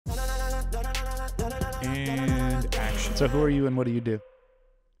And action. So who are you and what do you do?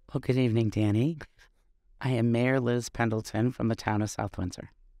 Well, good evening, Danny. I am Mayor Liz Pendleton from the town of South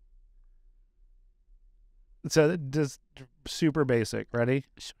Windsor. So just super basic. Ready?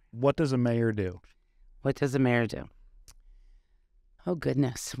 What does a mayor do? What does a mayor do? Oh,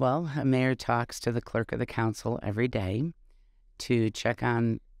 goodness. Well, a mayor talks to the clerk of the council every day to check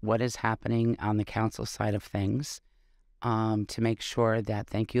on what is happening on the council side of things, to make sure that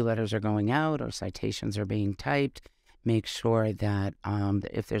thank you letters are going out or citations are being typed, make sure that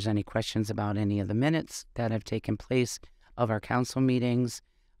if there's any questions about any of the minutes that have taken place of our council meetings,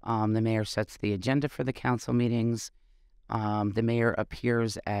 the mayor sets the agenda for the council meetings. The mayor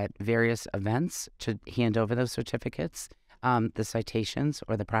appears at various events to hand over those certificates, the citations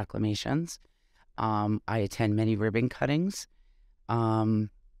or the proclamations. I attend many ribbon cuttings.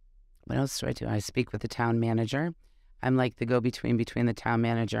 What else do I do? I speak with the town manager. I'm like the go-between between the town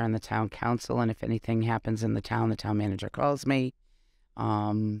manager and the town council, and if anything happens in the town manager calls me.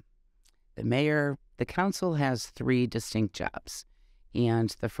 The council has 3 distinct jobs,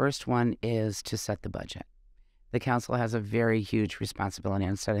 and the first one is to set the budget. The council has a very huge responsibility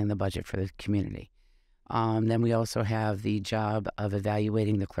on setting the budget for the community. Then we also have the job of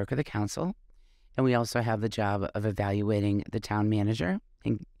evaluating the clerk of the council, and we also have the job of evaluating the town manager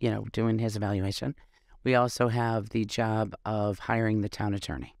and, doing his evaluation. We also have the job of hiring the town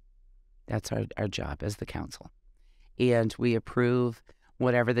attorney. That's our job as the council. And we approve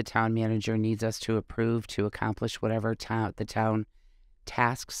whatever the town manager needs us to approve to accomplish whatever the town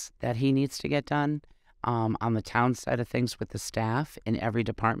tasks that he needs to get done. On the town side of things with the staff in every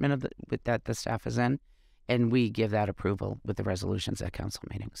department that the staff is in, and we give that approval with the resolutions at council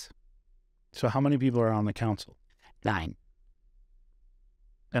meetings. So how many people are on the council? 9.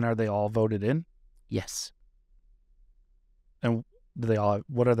 And are they all voted in? Yes. And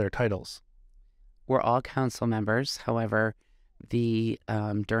what are their titles? We're all council members. However, during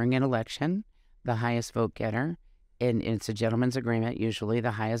an election, the highest vote getter, and it's a gentleman's agreement, usually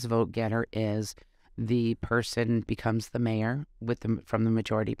the highest vote getter is the person becomes the mayor from the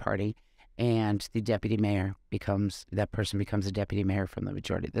majority party, and the deputy mayor becomes a deputy mayor from the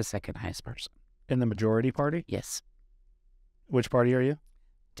majority, the second highest person. In the majority party? Yes. Which party are you?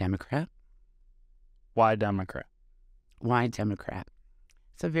 Democrat. Why Democrat? Why Democrat?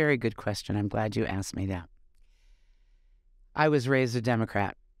 It's a very good question. I'm glad you asked me that. I was raised a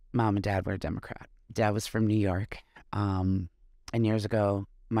Democrat. Mom and Dad were a Democrat. Dad was from New York. And years ago,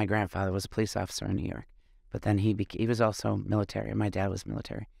 my grandfather was a police officer in New York. But then he was also military. My dad was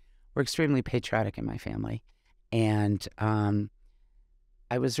military. We're extremely patriotic in my family. And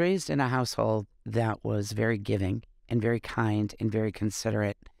I was raised in a household that was very giving and very kind and very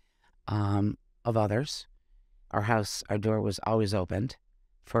considerate of others. Our door was always opened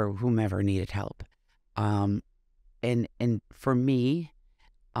for whomever needed help. And for me,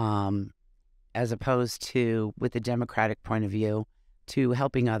 as opposed to with the Democratic point of view, to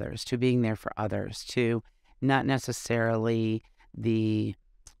helping others, to being there for others, to not necessarily the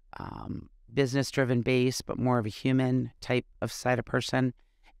business-driven base, but more of a human type of side of person.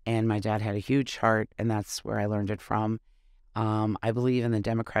 And my dad had a huge heart, and that's where I learned it from. I believe in the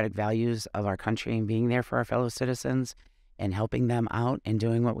democratic values of our country and being there for our fellow citizens and helping them out and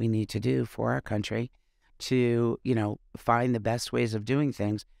doing what we need to do for our country to, find the best ways of doing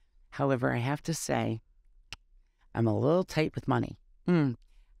things. However, I have to say, I'm a little tight with money.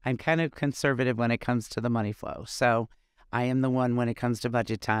 I'm kind of conservative when it comes to the money flow. So I am the one when it comes to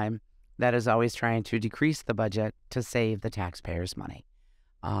budget time that is always trying to decrease the budget to save the taxpayers' money.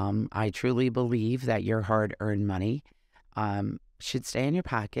 I truly believe that your hard-earned money should stay in your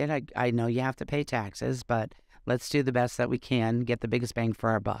pocket. I know you have to pay taxes, but let's do the best that we can, get the biggest bang for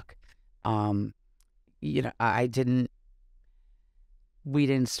our buck. We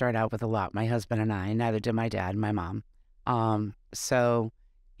didn't start out with a lot, my husband and I, neither did my dad and my mom. So,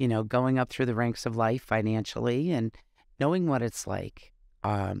 going up through the ranks of life financially and knowing what it's like,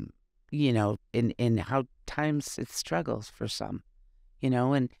 in how times it struggles for some,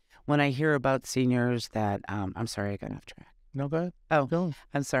 and when I hear about seniors that, I'm sorry, I got off track. No, go ahead. Oh, Go.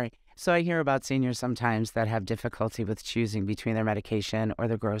 I'm sorry. So I hear about seniors sometimes that have difficulty with choosing between their medication or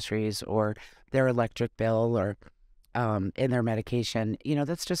their groceries or their electric bill or in their medication.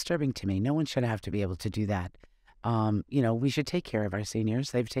 That's disturbing to me. No one should have to be able to do that. We should take care of our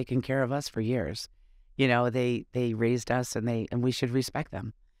seniors. They've taken care of us for years. They raised us and we should respect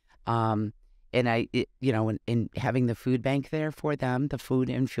them. In having the food bank there for them, the food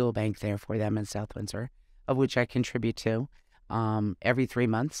and fuel bank there for them in South Windsor, of which I contribute to. Every 3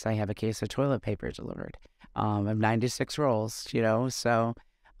 months, I have a case of toilet paper delivered. I have 96 rolls, so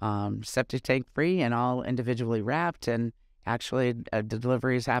septic tank free and all individually wrapped. And actually, the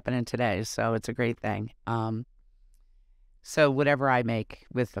delivery is happening today, so it's a great thing. So whatever I make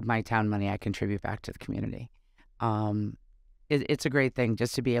with my town money, I contribute back to the community. It's a great thing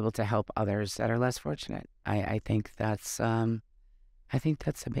just to be able to help others that are less fortunate. I think that's the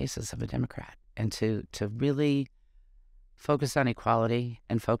basis of a Democrat, and to really focus on equality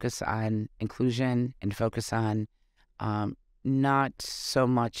and focus on inclusion and focus on not so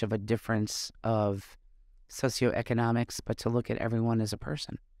much of a difference of socioeconomics, but to look at everyone as a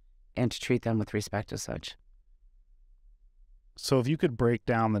person and to treat them with respect as such. So if you could break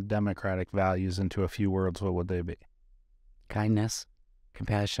down the Democratic values into a few words, what would they be? Kindness,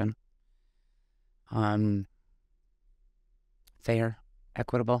 compassion, fair,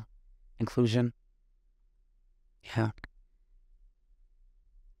 equitable, inclusion. Yeah.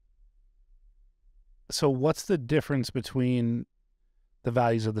 So what's the difference between the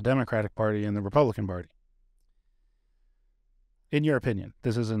values of the Democratic Party and the Republican Party? In your opinion,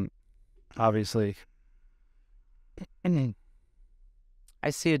 this isn't obviously... I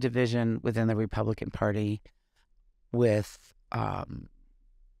see a division within the Republican Party with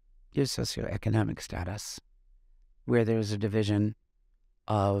your socioeconomic status, where there's a division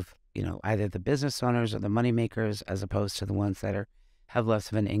of, either the business owners or the moneymakers as opposed to the ones that have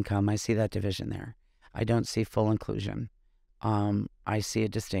less of an income. I see that division there. I don't see full inclusion. I see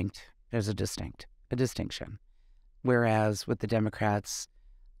there's a distinction. Whereas with the Democrats,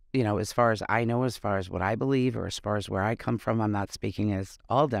 as far as I know, as far as what I believe, or as far as where I come from, I'm not speaking as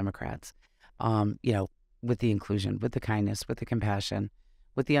all Democrats, with the inclusion, with the kindness, with the compassion,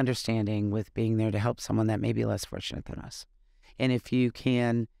 with the understanding, with being there to help someone that may be less fortunate than us. And if you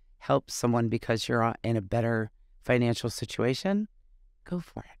can help someone because you're in a better financial situation, go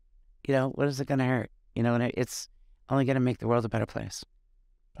for it. What is it going to hurt? And it's only going to make the world a better place.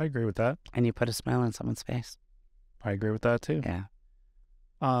 I agree with that. And you put a smile on someone's face. I agree with that too. Yeah.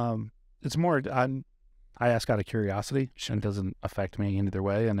 It's more, I ask out of curiosity, and it doesn't affect me in either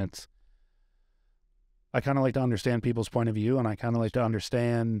way. And I kind of like to understand people's point of view, and I kind of like to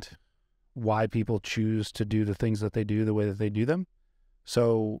understand why people choose to do the things that they do the way that they do them.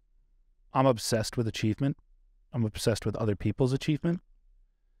 So I'm obsessed with achievement. I'm obsessed with other people's achievement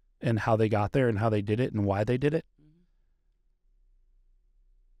and how they got there and how they did it and why they did it.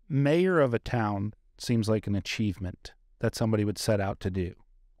 Mm-hmm. Mayor of a town seems like an achievement that somebody would set out to do.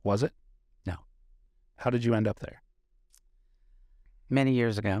 Was it? No. How did you end up there? Many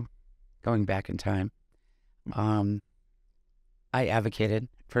years ago, going back in time, I advocated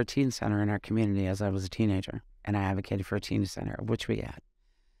for a teen center in our community as I was a teenager, and I advocated for a teen center, of which we had.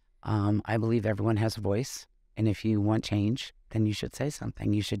 I believe everyone has a voice, and if you want change, then you should say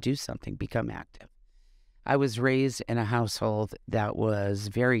something. You should do something. Become active. I was raised in a household that was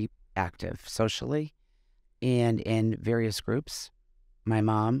very active socially and in various groups. My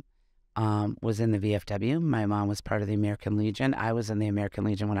mom was in the VFW. My mom was part of the American Legion. I was in the American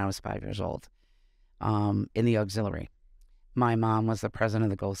Legion when I was 5 years old, in the auxiliary. My mom was the president of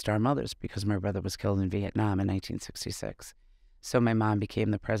the Gold Star Mothers because my brother was killed in Vietnam in 1966. So my mom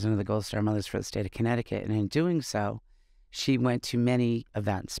became the president of the Gold Star Mothers for the state of Connecticut. And in doing so, she went to many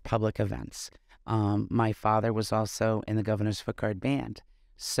events, public events. My father was also in the Governor's Foot Guard Band.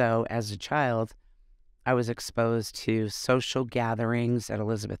 So as a child, I was exposed to social gatherings at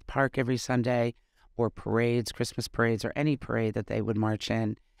Elizabeth Park every Sunday, or parades, Christmas parades, or any parade that they would march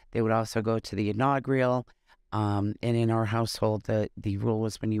in. They would also go to the inaugural. And in our household, the rule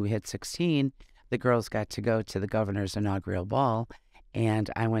was when you hit 16, the girls got to go to the governor's inaugural ball, and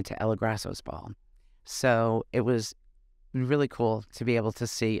I went to Ella Grasso's ball. So it was really cool to be able to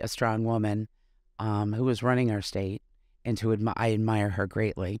see a strong woman who was running our state, and I admire her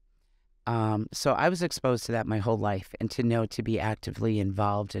greatly. So I was exposed to that my whole life, and to be actively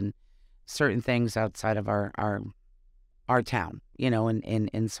involved in certain things outside of our town,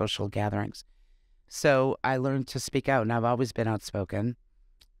 in social gatherings. So I learned to speak out, and I've always been outspoken.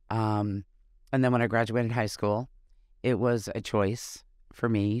 And then when I graduated high school, it was a choice for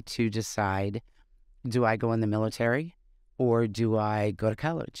me to decide, do I go in the military or do I go to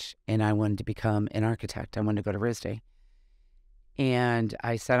college? And I wanted to become an architect. I wanted to go to RISD. And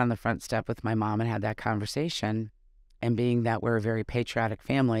I sat on the front step with my mom and had that conversation. And being that we're a very patriotic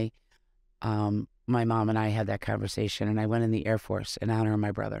family, my mom and I had that conversation, and I went in the Air Force in honor of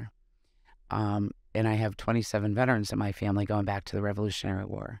my brother. And I have 27 veterans in my family going back to the Revolutionary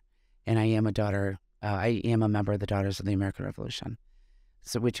War. And I am a member of the Daughters of the American Revolution,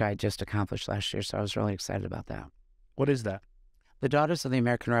 which I just accomplished last year. So I was really excited about that. What is that? The Daughters of the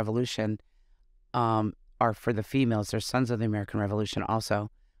American Revolution are for the females. They're sons of the American Revolution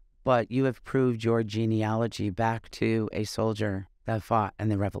also, but you have proved your genealogy back to a soldier that fought in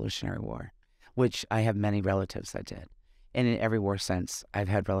the Revolutionary War, which I have many relatives that did. And in every war since, I've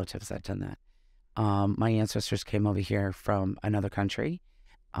had relatives that done that. My ancestors came over here from another country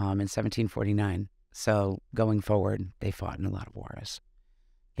in 1749. So going forward, they fought in a lot of wars.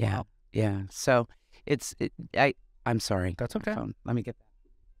 Yeah, Wow. yeah. So I'm sorry. That's okay. Phone. Let me get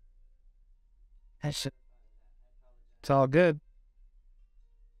that. It's all good.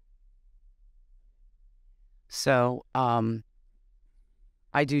 So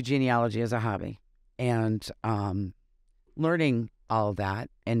I do genealogy as a hobby, and learning all of that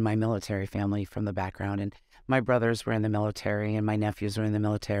in my military family from the background. And my brothers were in the military, and my nephews were in the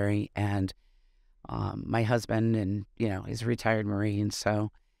military, and my husband, and he's a retired Marine.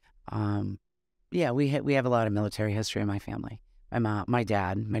 So yeah, we have a lot of military history in my family. My mom, my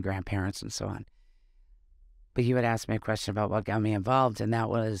dad, my grandparents, and so on. But you had asked me a question about what got me involved, and that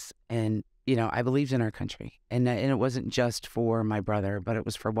was, I believed in our country, and it wasn't just for my brother, but it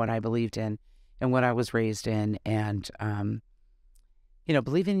was for what I believed in and what I was raised in, and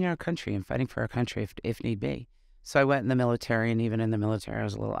believing in our country and fighting for our country if need be. So I went in the military, and even in the military, I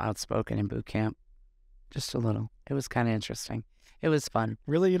was a little outspoken in boot camp, just a little. It was kind of interesting. It was fun.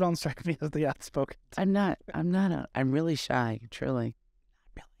 Really, you don't strike me as the outspoken. I'm not. I'm really shy, truly.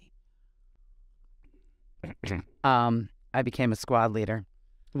 I became a squad leader,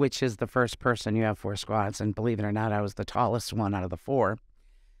 which is the first person. You have 4 squads, and believe it or not, I was the tallest one out of the 4,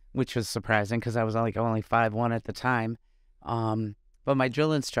 which was surprising because I was only 5'1" at the time. But my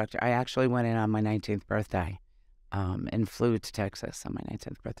drill instructor, I actually went in on my 19th birthday, and flew to Texas on my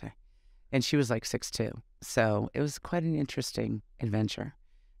 19th birthday, and she was like 6'2", so it was quite an interesting adventure.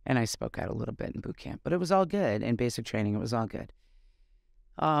 And I spoke out a little bit in boot camp, but it was all good. In basic training, it was all good.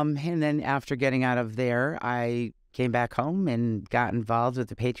 And then after getting out of there, I came back home and got involved with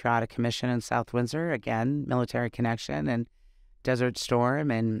the Patriotic Commission in South Windsor. Again, military connection and Desert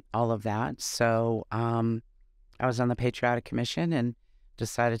Storm and all of that. So I was on the Patriotic Commission and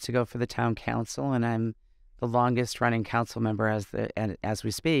decided to go for the town council. And I'm the longest running council member as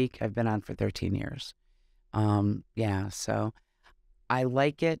we speak. I've been on for 13 years. Yeah, so I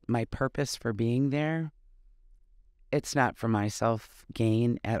like it. My purpose for being there, it's not for my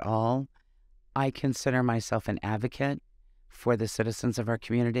self-gain at all. I consider myself an advocate for the citizens of our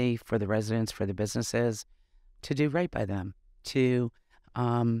community, for the residents, for the businesses, to do right by them, to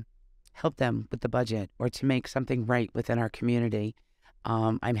help them with the budget, or to make something right within our community.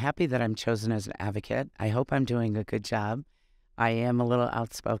 I'm happy that I'm chosen as an advocate. I hope I'm doing a good job. I am a little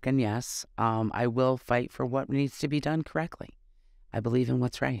outspoken, yes. I will fight for what needs to be done correctly. I believe in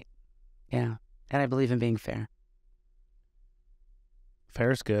what's right. Yeah. And I believe in being fair.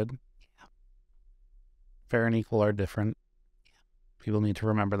 Fair is good. Yeah. Fair and equal are different. Yeah. People need to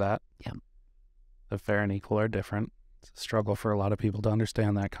remember that. Yeah. The fair and equal are different. It's a struggle for a lot of people to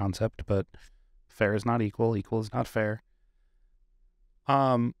understand that concept, but fair is not equal. Equal is not fair.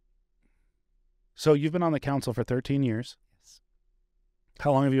 So you've been on the council for 13 years. Yes.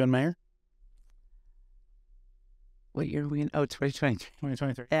 How long have you been mayor? What year are we in? Oh, 2023.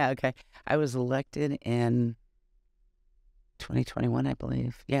 2023. Yeah, okay. I was elected in 2021, I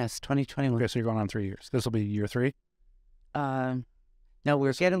believe. Yes, 2021. Okay, so you're going on 3 years. This will be year 3? No,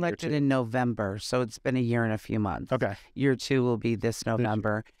 we're getting elected in November, so it's been a year and a few months. Okay. Year 2 will be this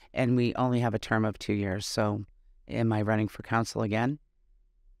November, and we only have a term of 2 years. So am I running for council again?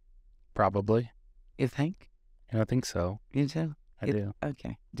 Probably. You think? Yeah, I think so. You do? I do.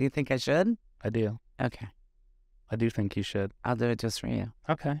 Okay. Do you think I should? I do. Okay. I do think you should. I'll do it just for you.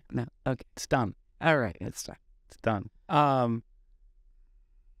 Okay. No. Okay. It's done. All right. It's done. It's done.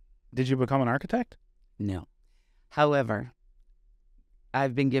 Did you become an architect? No. However,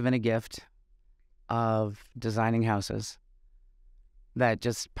 I've been given a gift of designing houses that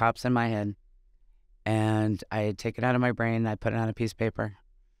just pops in my head. And I take it out of my brain, I put it on a piece of paper,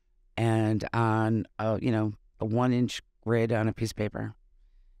 and on a 1-inch grid on a piece of paper,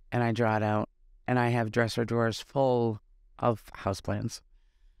 and I draw it out, and I have dresser drawers full of house plans.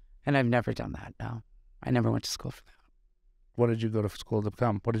 And I've never done that. No, I never went to school for that. What did you go to school to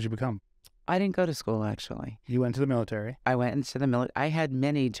become? What did you become? I didn't go to school, actually. You went to the military. I went into the military. I had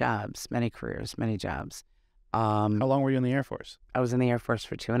many jobs, many careers, many jobs. How long were you in the Air Force? I was in the Air Force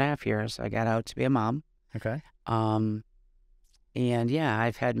for 2.5 years. I got out to be a mom. Okay. And yeah,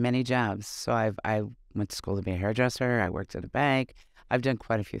 I've had many jobs. So I went to school to be a hairdresser. I worked at a bank. I've done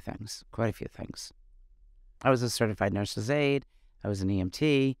quite a few things. I was a certified nurse's aide. I was an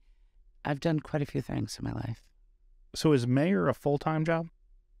EMT. I've done quite a few things in my life. So is mayor a full-time job?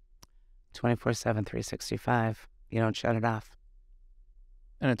 24/7, 365. You don't shut it off.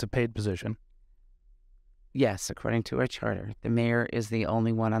 And it's a paid position. Yes, according to our charter, the mayor is the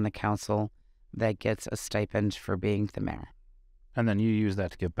only one on the council that gets a stipend for being the mayor. And then you use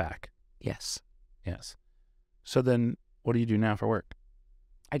that to give back. Yes. Yes. So then what do you do now for work?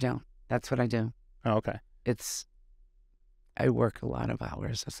 I don't. That's what I do. Oh, okay. I work a lot of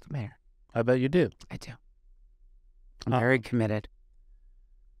hours as the mayor. I bet you do. I do. I'm very committed.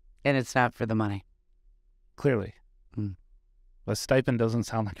 And it's not for the money. Clearly. Mm. A stipend doesn't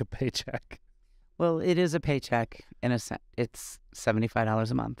sound like a paycheck. Well, it is a paycheck. It's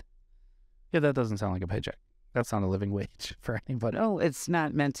 $75 a month. Yeah, that doesn't sound like a paycheck. That's not a living wage for anybody. No, it's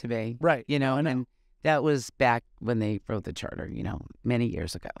not meant to be. Right. And that was back when they wrote the charter, many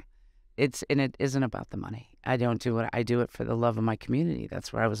years ago. It isn't about the money. I don't do it. I do it for the love of my community.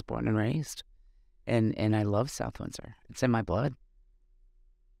 That's where I was born and raised. And I love South Windsor. It's in my blood.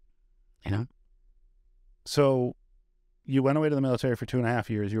 So you went away to the military for 2.5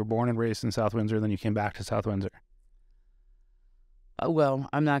 years. You were born and raised in South Windsor, then you came back to South Windsor. Well,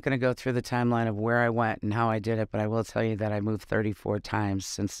 I'm not going to go through the timeline of where I went and how I did it, but I will tell you that I moved 34 times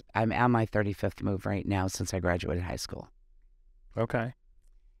since I'm on my 35th move right now since I graduated high school. Okay.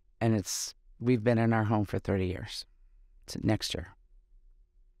 And we've been in our home for 30 years. It's next year.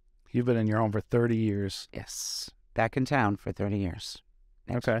 You've been in your home for 30 years. Yes. Back in town for 30 years.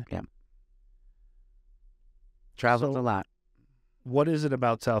 Okay. Yeah. Traveled a lot. What is it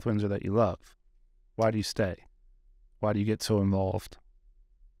about South Windsor that you love? Why do you stay? Why do you get so involved?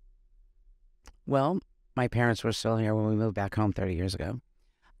 Well, my parents were still here when we moved back home 30 years ago.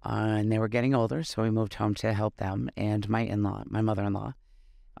 And they were getting older, so we moved home to help them. And my mother-in-law,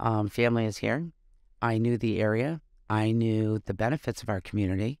 family is here. I knew the area. I knew the benefits of our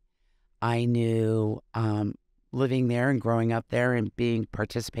community. I knew living there and growing up there and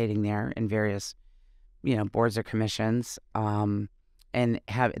participating there in various, boards or commissions, and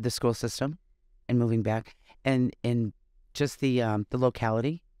have the school system and moving back. And just the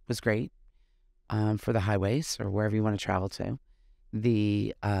locality was great for the highways or wherever you want to travel to.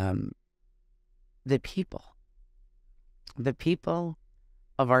 The people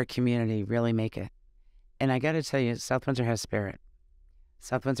of our community really make it. And I got to tell you, South Windsor has spirit.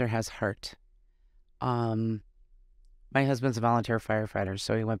 South Windsor has heart. My husband's a volunteer firefighter,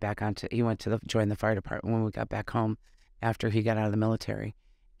 so he went to join the fire department when we got back home after he got out of the military.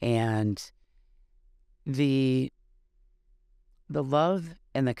 And the love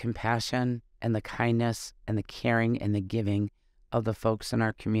and the compassion and the kindness and the caring and the giving of the folks in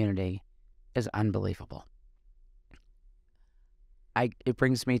our community is unbelievable. It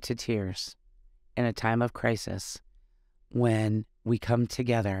brings me to tears in a time of crisis when we come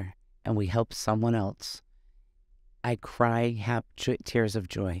together and we help someone else. I cry, have tears of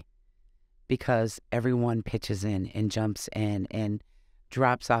joy because everyone pitches in and jumps in and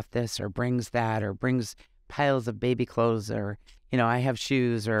drops off this or brings that or brings piles of baby clothes or, I have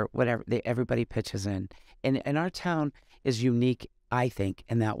shoes or whatever. Everybody pitches in. And our town is unique, I think,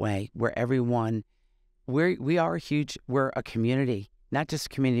 in that way, where we are huge. We're a community, not just a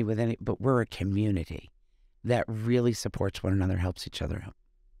community within it, but we're a community that really supports one another, helps each other out.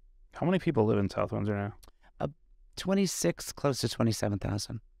 How many people live in South Windsor now? 26, close to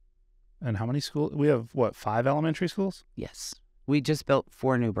 27,000. And how many schools? We have, 5 elementary schools? Yes. We just built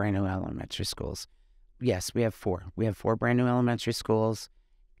 4 brand new elementary schools. Yes, we have 4. We have 4 brand new elementary schools,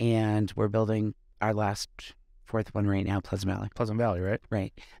 and we're building our last 4th one right now, Pleasant Valley. Pleasant Valley, right?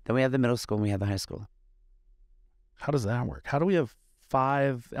 Right. Then we have the middle school and we have the high school. How does that work? How do we have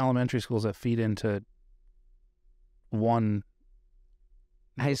 5 elementary schools that feed into one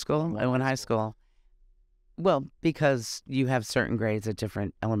high school and one high school? Well, because you have certain grades at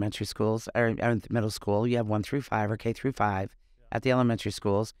different elementary schools or middle school. You have 1 through 5 or K through 5 at the elementary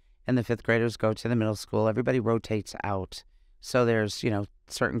schools, and the 5th graders go to the middle school. Everybody rotates out. So there's,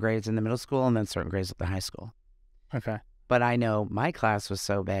 certain grades in the middle school and then certain grades at the high school. Okay. But I know my class was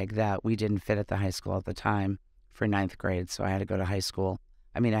so big that we didn't fit at the high school at the time for 9th grade. So I had to go to high school.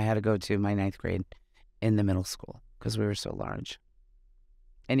 I had to go to my 9th grade in the middle school because we were so large.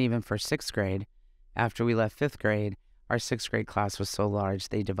 And even for 6th grade, after we left 5th grade, our 6th grade class was so large,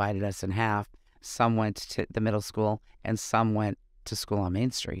 they divided us in half. Some went to the middle school and some went to school on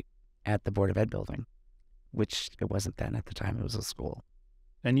Main Street at the Board of Ed building, which it wasn't then at the time. It was a school.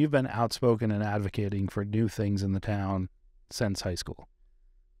 And you've been outspoken and advocating for new things in the town since high school.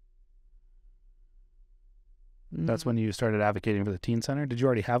 That's when you started advocating for the teen center? Did you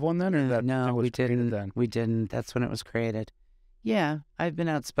already have one then? Or No, we didn't. We didn't. That's when it was created. Yeah, I've been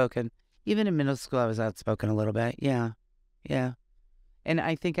outspoken. Even in middle school, I was outspoken a little bit. Yeah. And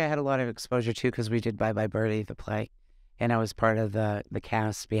I think I had a lot of exposure, too, because we did Bye Bye Birdie, the play. and I was part of the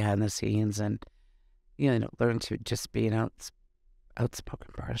cast behind the scenes, and learned to just be an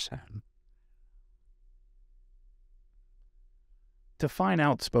outspoken person. Define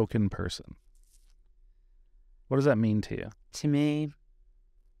outspoken person. What does that mean to you? To me,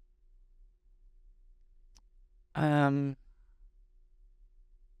 I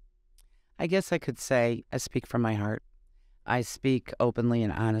guess I could say I speak from my heart. I speak openly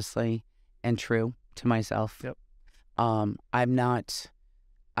and honestly and true to myself. Yep.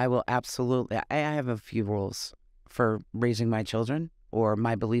 I will absolutely, I have a few rules for raising my children or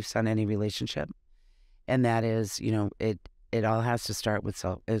my beliefs on any relationship. And that is, it all has to start with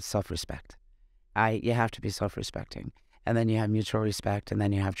self-respect. You have to be self-respecting. And then you have mutual respect, and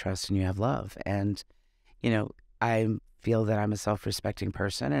then you have trust, and you have love. And, I feel that I'm a self-respecting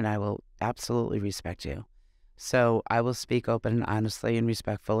person, and I will absolutely respect you. So I will speak open and honestly and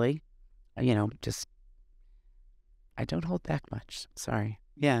respectfully. I don't hold back much. Sorry.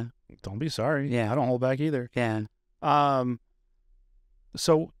 Yeah. Don't be sorry. Yeah. I don't hold back either. Yeah.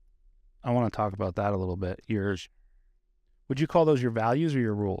 So I want to talk about that a little bit. Would you call those your values or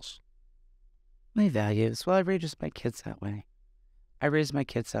your rules? My values. Well, I raised my kids that way.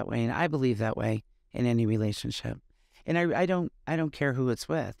 And I believe that way in any relationship. And I don't care who it's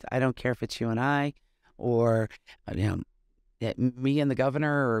with. I don't care if it's you and I, or me and the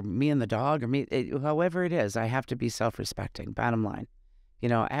governor, or me and the dog, or however it is. I have to be self-respecting. Bottom line,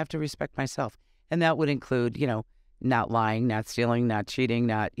 I have to respect myself, and that would include not lying, not stealing, not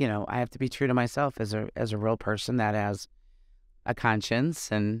cheating, I have to be true to myself as a real person that has a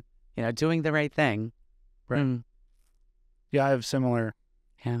conscience and doing the right thing. Right. Yeah, I have similar.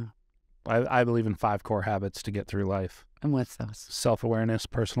 Yeah. I believe in 5 core habits to get through life. And what's those? Self-awareness,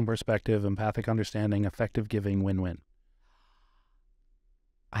 personal perspective, empathic understanding, effective giving, win-win.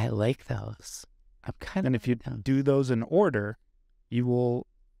 I like those. And if you do those in order, you will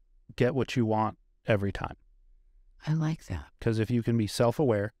get what you want every time. I like that. Because if you can be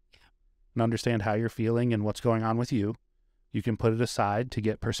self-aware and understand how you're feeling and what's going on with you, you can put it aside to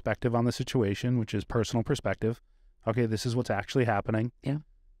get perspective on the situation, which is personal perspective. Okay, this is what's actually happening. Yeah.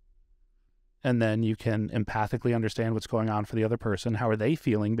 And then you can empathically understand what's going on for the other person. How are they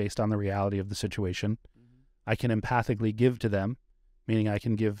feeling based on the reality of the situation? Mm-hmm. I can empathically give to them, meaning I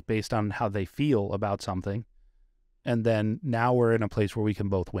can give based on how they feel about something. And then now we're in a place where we can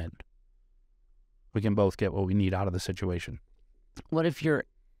both win. We can both get what we need out of the situation. What if your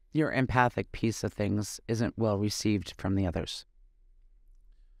empathic piece of things isn't well received from the others?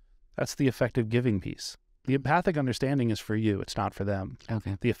 That's the effective giving piece. The empathic understanding is for you. It's not for them.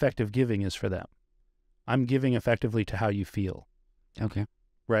 Okay. The effective giving is for them. I'm giving effectively to how you feel. Okay.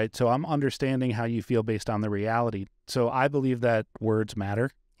 Right? So I'm understanding how you feel based on the reality. So I believe that words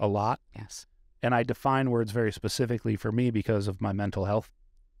matter a lot. Yes. And I define words very specifically for me because of my mental health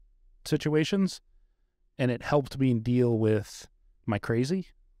situations. And it helped me deal with my crazy,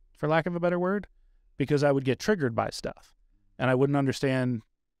 for lack of a better word, because I would get triggered by stuff. And I wouldn't understand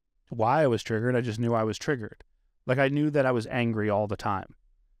why I was triggered. I just knew I was triggered. Like I knew that I was angry all the time.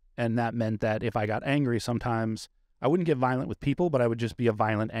 And that meant that if I got angry, sometimes I wouldn't get violent with people, but I would just be a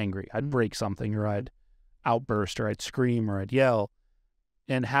violent angry. I'd break something, or I'd outburst, or I'd scream, or I'd yell.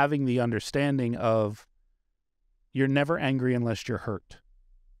 And having the understanding of you're never angry unless you're hurt.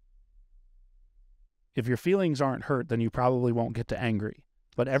 If your feelings aren't hurt, then you probably won't get to angry.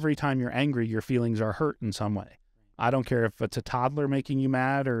 But every time you're angry, your feelings are hurt in some way. I don't care if it's a toddler making you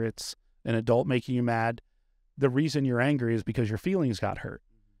mad or it's an adult making you mad. The reason you're angry is because your feelings got hurt.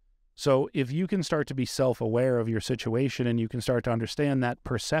 So if you can start to be self-aware of your situation and you can start to understand that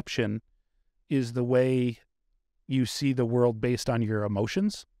perception is the way you see the world based on your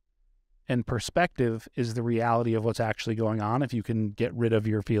emotions, and perspective is the reality of what's actually going on if you can get rid of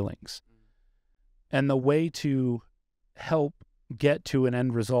your feelings. And the way to help get to an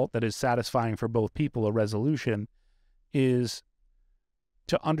end result that is satisfying for both people, a resolution, is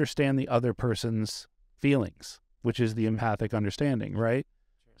to understand the other person's feelings, which is the empathic understanding, right?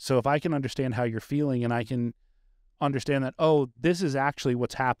 So if I can understand how you're feeling and I can understand that, oh, this is actually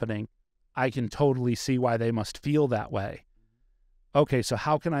what's happening, I can totally see why they must feel that way. Okay, so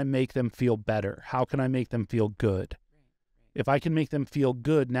how can I make them feel better? How can I make them feel good? If I can make them feel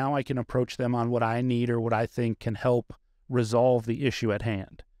good, now I can approach them on what I need or what I think can help resolve the issue at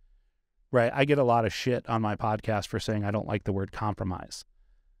hand. Right? I get a lot of shit on my podcast for saying I don't like the word compromise.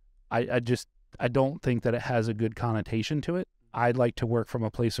 I don't think that it has a good connotation to it. I'd like to work from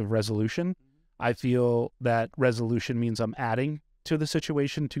a place of resolution. I feel that resolution means I'm adding to the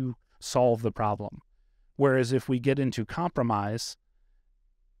situation to solve the problem. Whereas if we get into compromise,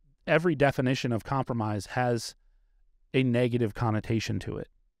 every definition of compromise has a negative connotation to it.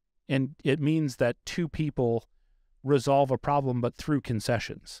 And it means that two people resolve a problem, but through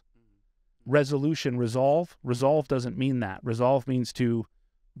concessions. Resolution, resolve doesn't mean that. Resolve means to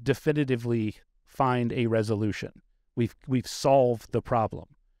definitively find a resolution. We've solved the problem.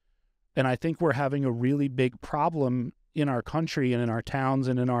 And I think we're having a really big problem in our country and in our towns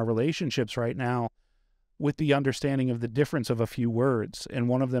and in our relationships right now with the understanding of the difference of a few words. And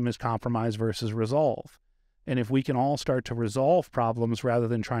one of them is compromise versus resolve. And if we can all start to resolve problems rather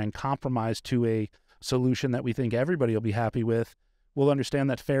than try and compromise to a solution that we think everybody will be happy with, we'll understand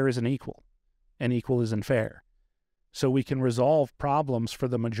that fair isn't equal and equal isn't fair. So we can resolve problems for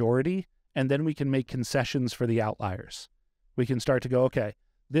the majority, and then we can make concessions for the outliers. We can start to go, okay,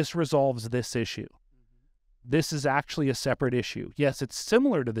 this resolves this issue. This is actually a separate issue. Yes, it's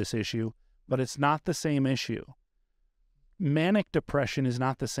similar to this issue, but it's not the same issue. Manic depression is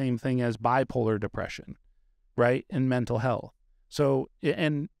not the same thing as bipolar depression, right? In mental health. So,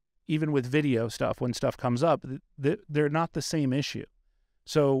 and even with video stuff, when stuff comes up, they're not the same issue.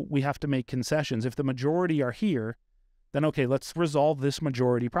 So we have to make concessions. If the majority are here, then okay, let's resolve this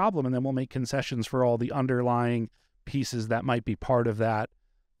majority problem, and then we'll make concessions for all the underlying pieces that might be part of that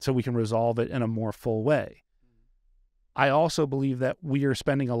so we can resolve it in a more full way. I also believe that we are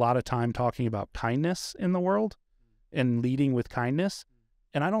spending a lot of time talking about kindness in the world and leading with kindness.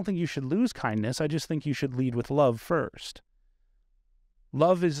 And I don't think you should lose kindness. I just think you should lead with love first.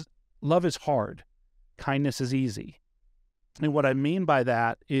 Love is hard. Kindness is easy. And what I mean by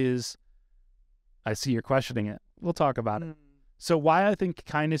that is, I see you're questioning it. We'll talk about it. So why I think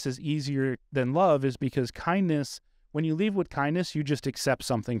kindness is easier than love is because kindness, when you leave with kindness, you just accept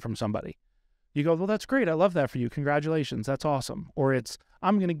something from somebody. You go, well, that's great. I love that for you. Congratulations. That's awesome. Or it's,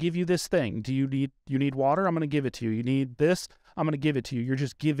 I'm going to give you this thing. You need water? I'm going to give it to you. You need this? I'm going to give it to you. You're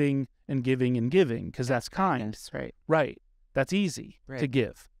just giving and giving and giving because that's kind. Yes, right. Right. That's easy to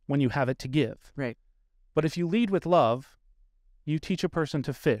give when you have it to give. Right. But if you lead with love, you teach a person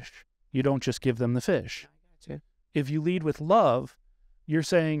to fish. You don't just give them the fish. I gotcha. If you lead with love, you're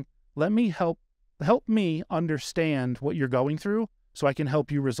saying, let me help me understand what you're going through so I can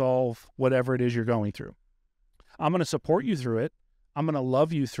help you resolve whatever it is you're going through. I'm going to support you through it. I'm going to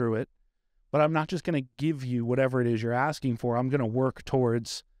love you through it, but I'm not just going to give you whatever it is you're asking for. I'm going to work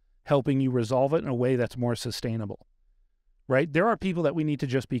towards helping you resolve it in a way that's more sustainable, right? There are people that we need to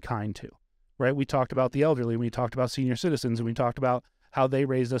just be kind to, right? We talked about the elderly, we talked about senior citizens, and we talked about how they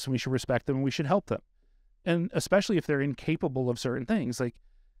raised us and we should respect them and we should help them. And especially if they're incapable of certain things, like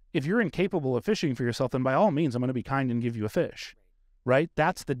if you're incapable of fishing for yourself, then by all means, I'm going to be kind and give you a fish, right?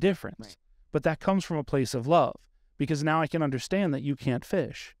 That's the difference. Right. But that comes from a place of love, because now I can understand that you can't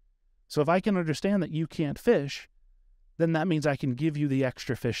fish. So if I can understand that you can't fish, then that means I can give you the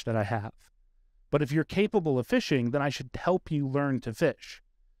extra fish that I have. But if you're capable of fishing, then I should help you learn to fish.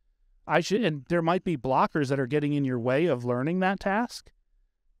 And there might be blockers that are getting in your way of learning that task,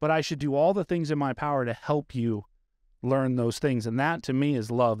 but I should do all the things in my power to help you learn those things. And that to me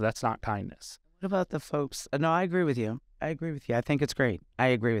is love. That's not kindness. What about the folks? No, I agree with you. I think it's great. I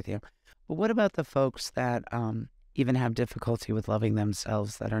agree with you. But what about the folks that even have difficulty with loving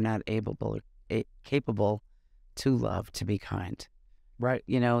themselves, that are not capable to love, to be kind? Right.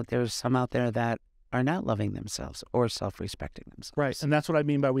 You know, there's some out there that are not loving themselves or self-respecting themselves. Right. And that's what I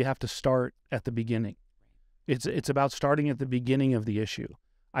mean by we have to start at the beginning. It's about starting at the beginning of the issue.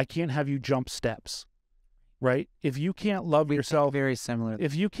 I can't have you jump steps, right? If you can't love yourself, very similar.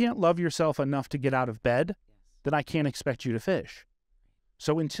 If you can't love yourself enough to get out of bed, then I can't expect you to fish.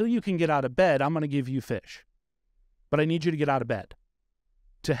 So until you can get out of bed, I'm going to give you fish. But I need you to get out of bed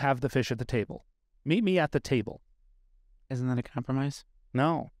to have the fish at the table. Meet me at the table. Isn't that a compromise?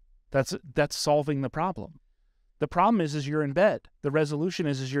 No, that's solving the problem. The problem is you're in bed. The resolution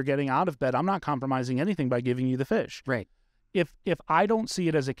is you're getting out of bed. I'm not compromising anything by giving you the fish. Right. If I don't see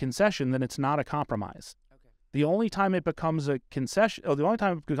it as a concession, then it's not a compromise. Okay. The only time it becomes a concession, or the only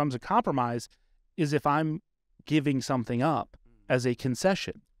time it becomes a compromise, is if I'm giving something up as a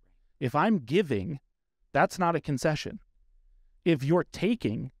concession. If I'm giving, that's not a concession. If you're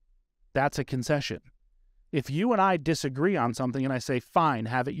taking, that's a concession. If you and I disagree on something and I say, fine,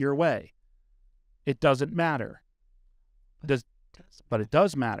 have it your way, it doesn't matter. But it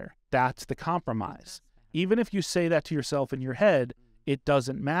does matter. That's the compromise. Even if you say that to yourself in your head, it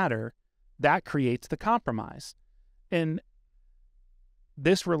doesn't matter. That creates the compromise. And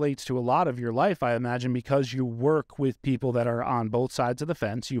this relates to a lot of your life, I imagine, because you work with people that are on both sides of the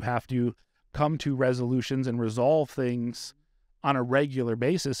fence. You have to come to resolutions and resolve things on a regular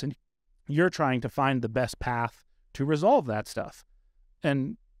basis, and you're trying to find the best path to resolve that stuff.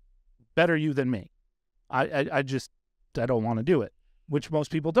 And better you than me. don't want to do it, which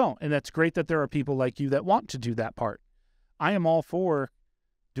most people don't. And that's great that there are people like you that want to do that part. I am all for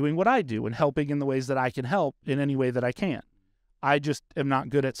doing what I do and helping in the ways that I can help in any way that I can. I just am not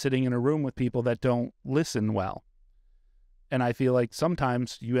good at sitting in a room with people that don't listen well. And I feel like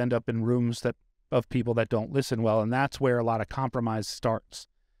sometimes you end up in rooms of people that don't listen well, and that's where a lot of compromise starts.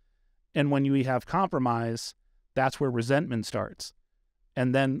 And when you have compromise, that's where resentment starts.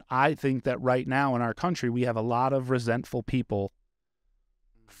 And then I think that right now in our country, we have a lot of resentful people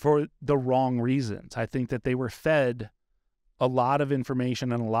for the wrong reasons. I think that they were fed a lot of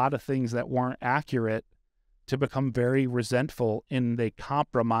information and a lot of things that weren't accurate to become very resentful, and they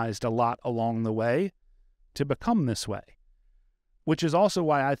compromised a lot along the way to become this way. Which is also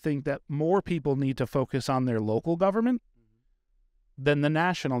why I think that more people need to focus on their local government than the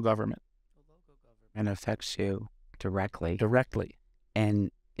national government. The local government affects you directly. Directly.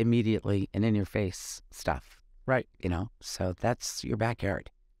 And immediately and in your face stuff. Right. So that's your backyard.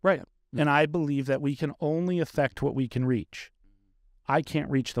 Right. And I believe that we can only affect what we can reach. I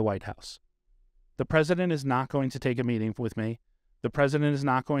can't reach the White House. The president is not going to take a meeting with me. The president is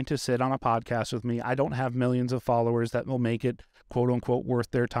not going to sit on a podcast with me. I don't have millions of followers that will make it, quote unquote,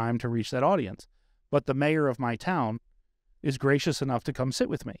 worth their time to reach that audience. But the mayor of my town is gracious enough to come sit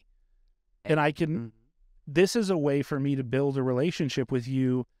with me. And I can, this is a way for me to build a relationship with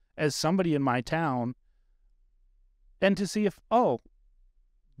you as somebody in my town, and to see if,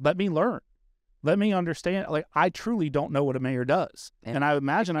 let me learn. Let me understand. Like, I truly don't know what a mayor does. And I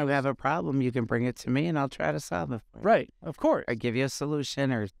imagine if you have a problem, you can bring it to me and I'll try to solve it for you. Right, of course. Or give you a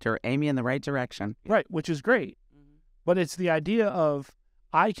solution or aim you in the right direction. Right, which is great. But it's the idea of,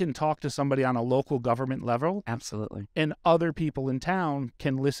 I can talk to somebody on a local government level. Absolutely. And other people in town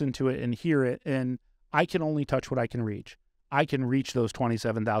can listen to it and hear it. And I can only touch what I can reach. I can reach those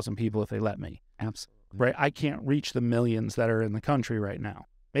 27,000 people if they let me. Absolutely. Right? I can't reach the millions that are in the country right now.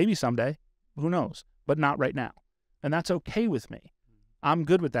 Maybe someday. Who knows? But not right now. And that's okay with me. I'm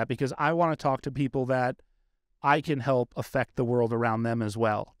good with that because I want to talk to people that I can help affect the world around them as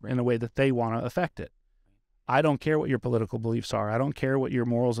well in a way that they want to affect it. I don't care what your political beliefs are. I don't care what your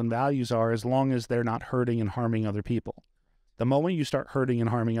morals and values are, as long as they're not hurting and harming other people. The moment you start hurting and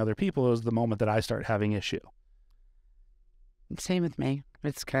harming other people is the moment that I start having issue. Same with me.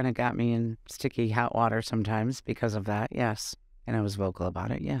 It's kind of got me in sticky hot water sometimes because of that, yes. And I was vocal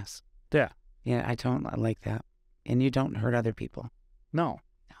about it, yes. Yeah. Yeah, I like that. And you don't hurt other people. No.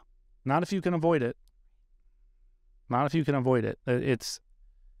 Not if you can avoid it. Not if you can avoid it.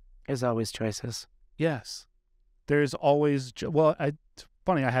 There's always choices. Yes. There's always, it's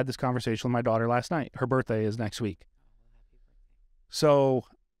funny, I had this conversation with my daughter last night. Her birthday is next week. So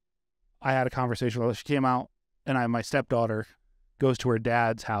I had a conversation with her. She came out, and my stepdaughter goes to her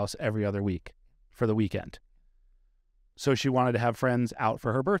dad's house every other week for the weekend. So she wanted to have friends out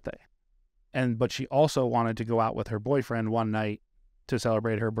for her birthday. But she also wanted to go out with her boyfriend one night to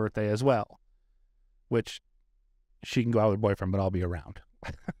celebrate her birthday as well, which she can go out with her boyfriend, but I'll be around.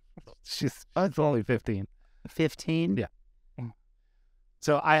 It's only 15. 15? Yeah.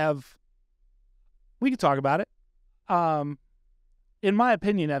 So we could talk about it. In my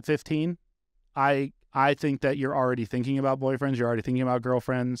opinion, at 15, I think that you're already thinking about boyfriends. You're already thinking about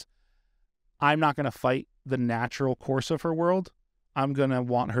girlfriends. I'm not going to fight the natural course of her world. I'm going to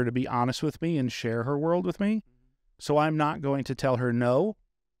want her to be honest with me and share her world with me. So I'm not going to tell her no.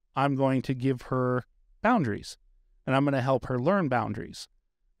 I'm going to give her boundaries, and I'm going to help her learn boundaries.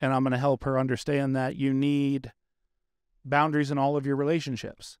 And I'm going to help her understand that you need boundaries in all of your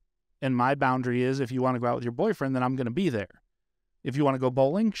relationships. And my boundary is, if you want to go out with your boyfriend, then I'm going to be there. If you want to go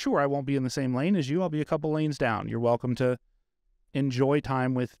bowling, sure, I won't be in the same lane as you. I'll be a couple lanes down. You're welcome to enjoy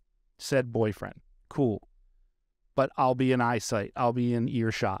time with said boyfriend. Cool. But I'll be in eyesight. I'll be in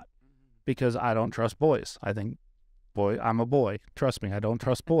earshot because I don't trust boys. I think, I'm a boy. Trust me, I don't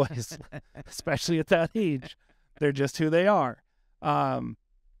trust boys, especially at that age. They're just who they are.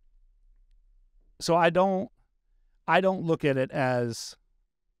 So I don't look at it as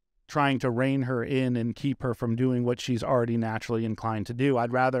trying to rein her in and keep her from doing what she's already naturally inclined to do.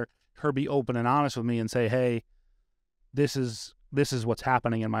 I'd rather her be open and honest with me and say, hey, this is what's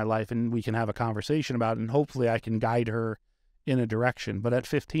happening in my life, and we can have a conversation about it, and hopefully I can guide her in a direction. But at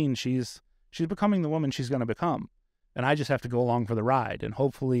 15, she's becoming the woman she's going to become, and I just have to go along for the ride, and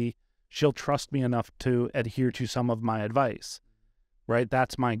hopefully she'll trust me enough to adhere to some of my advice, right?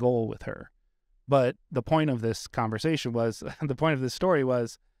 That's my goal with her. But the point of this conversation was, the point of this story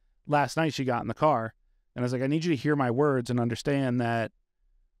was, last night she got in the car, and I was like, I need you to hear my words and understand that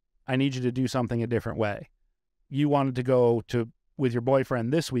I need you to do something a different way. You wanted to go with your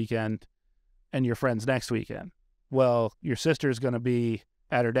boyfriend this weekend and your friends next weekend. well, your sister's going to be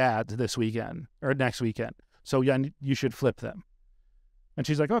at her dad's this weekend or next weekend. So you should flip them. And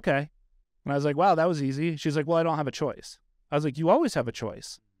she's like, okay. And I was like, wow, that was easy. She's like, well, I don't have a choice. I was like, you always have a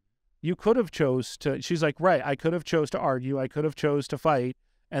choice. You could have chose to, she's like, right, I could have chose to argue. I could have chose to fight,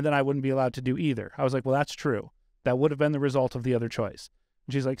 and then I wouldn't be allowed to do either. I was like, well, that's true. That would have been the result of the other choice.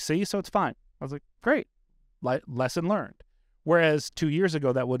 And she's like, see, so it's fine. I was like, great. Lesson learned. Whereas 2 years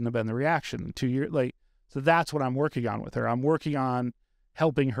ago, that wouldn't have been the reaction. 2 years, so that's what I'm working on with her. I'm working on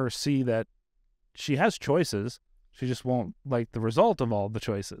helping her see that she has choices. She just won't like the result of all the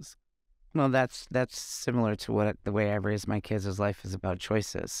choices. Well, that's similar to the way I raise my kids. Is life is about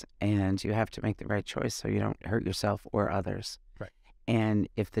choices, and you have to make the right choice so you don't hurt yourself or others. Right. And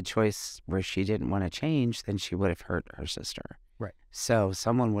if the choice where she didn't want to change, then she would have hurt her sister. Right. So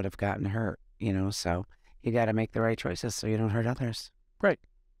someone would have gotten hurt, so you got to make the right choices so you don't hurt others. Right.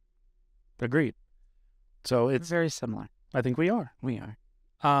 Agreed. So it's very similar. I think we are. We are.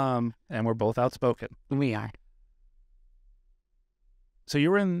 And we're both outspoken. We are. So you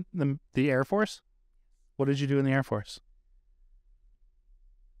were in the Air Force? What did you do in the Air Force?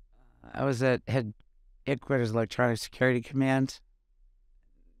 I was at Headquarters Electronic Security Command.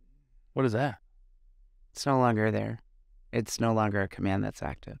 What is that? It's no longer there. It's no longer a command that's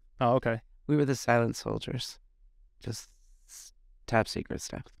active. Oh, okay. We were the silent soldiers. Just top secret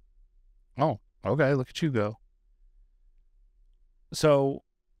stuff. Oh, okay. Look at you go. So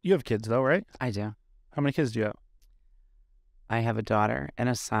you have kids though, right? I do. How many kids do you have? I have a daughter and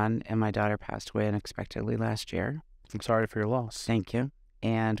a son, and my daughter passed away unexpectedly last year. I'm sorry for your loss. Thank you.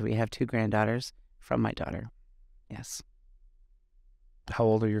 And we have 2 granddaughters from my daughter. Yes. How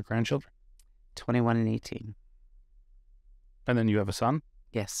old are your grandchildren? 21 and 18. And then you have a son?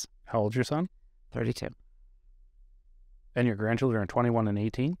 Yes. How old's your son? 32. And your grandchildren are 21 and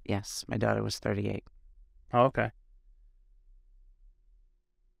 18? Yes. My daughter was 38. Oh, okay.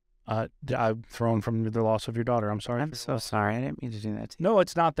 I'm thrown from the loss of your daughter. I'm sorry. I'm so sorry. I didn't mean to do that to you. No,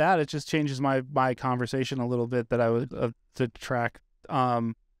 it's not that. It just changes my conversation a little bit that I would to track.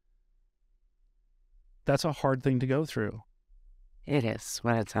 That's a hard thing to go through. It is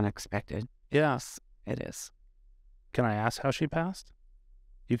when it's unexpected. Yes, it is. Can I ask how she passed?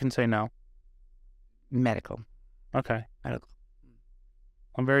 You can say no. Medical. Okay. Medical.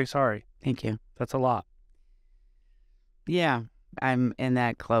 I'm very sorry. Thank you. That's a lot. Yeah. I'm in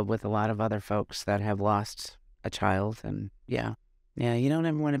that club with a lot of other folks that have lost a child, and yeah, you don't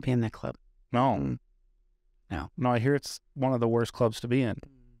ever want to be in that club. No. No, I hear it's one of the worst clubs to be in.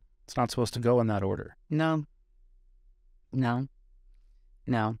 It's not supposed to go in that order. No.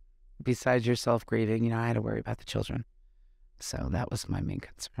 Besides yourself grieving, I had to worry about the children. So that was my main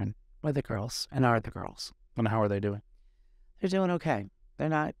concern with the girls, and are the girls. And how are they doing? They're doing okay. They're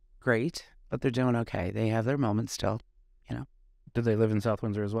not great, but they're doing okay. They have their moments still, Did they live in South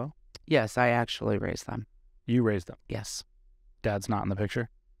Windsor as well? Yes, I actually raised them. You raised them? Yes. Dad's not in the picture?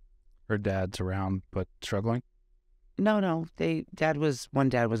 Or dad's around but struggling? No. One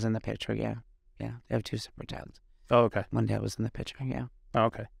dad was in the picture, yeah. Yeah, they have 2 separate dads. Oh, okay. One dad was in the picture, yeah. Oh,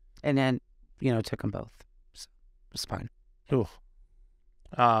 okay. And then, took them both. So it was fine. Ooh.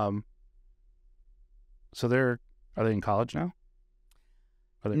 So are they in college now?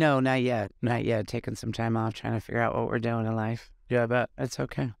 No, not yet. Not yet. Taking some time off, trying to figure out what we're doing in life. Yeah, I bet. It's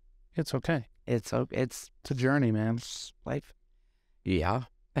okay. It's okay. It's a journey, man. Life. Yeah.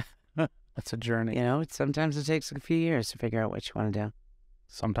 It's a journey. Sometimes it takes a few years to figure out what you want to do.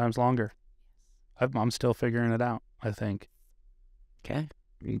 Sometimes longer. I'm still figuring it out, I think. Okay.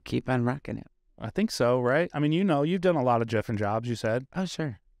 You keep on rocking it. I think so, right? I mean, you've done a lot of different jobs, you said. Oh,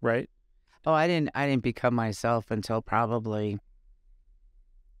 sure. Right? Oh, I didn't become myself until probably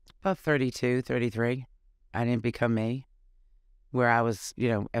about 32, 33. I didn't become me. Where I was,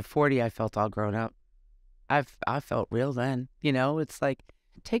 at 40, I felt all grown up. I felt real then. It's like,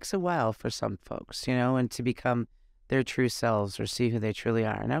 it takes a while for some folks, and to become their true selves or see who they truly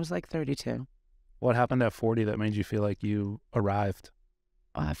are. And I was like 32. What happened at 40 that made you feel like you arrived?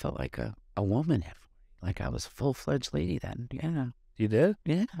 Oh, I felt like a woman at 40. Like I was a full-fledged lady then. Yeah. You did?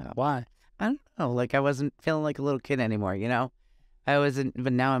 Yeah. Why? I don't know. Like I wasn't feeling like a little kid anymore, I wasn't,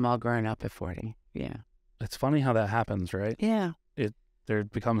 but now I'm all grown up at 40. Yeah. It's funny how that happens, right? Yeah. There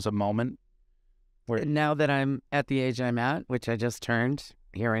becomes a moment where... Now that I'm at the age I'm at, which I just turned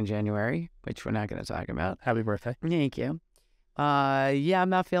here in January, which we're not going to talk about. Happy birthday. Thank you. Yeah, I'm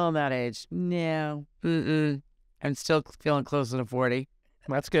not feeling that age. No. I'm still feeling closer to 40.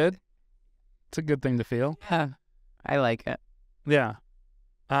 That's good. It's a good thing to feel. Yeah. I like it. Yeah.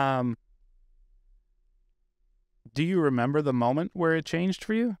 Do you remember the moment where it changed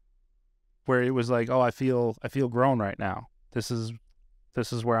for you? where it was like, oh, I feel grown right now. This is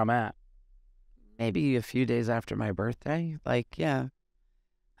where I'm at. Maybe a few days after my birthday. Like, yeah.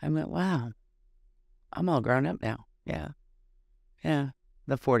 I went, wow, I'm all grown up now. Yeah. Yeah.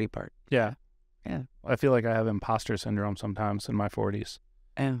 The 40 part. Yeah. Yeah. I feel like I have imposter syndrome sometimes in my 40s.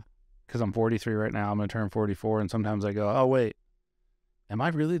 Yeah. Because I'm 43 right now. I'm going to turn 44. And sometimes I go, oh, wait, am I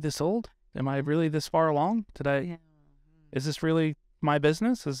really this old? Am I really this far along? Is this really my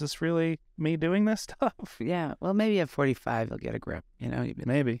business? Is this really me doing this stuff? Yeah. Well, maybe at 45, they'll get a grip.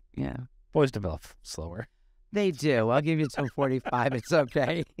 Maybe. Yeah. Boys develop slower. They do. I'll give you till 45. It's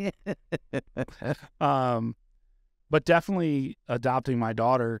okay. But definitely adopting my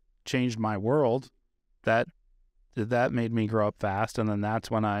daughter changed my world. That made me grow up fast. And then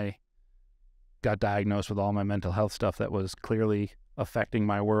that's when I got diagnosed with all my mental health stuff that was clearly affecting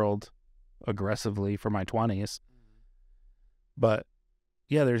my world aggressively for my 20s. But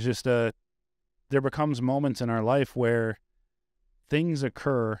yeah, there's just there becomes moments in our life where things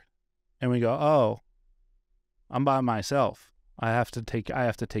occur and we go, oh, I'm by myself. I have to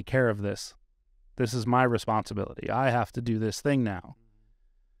take care of this. This is my responsibility. I have to do this thing now.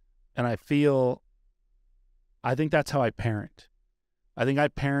 And I think that's how I parent. I think I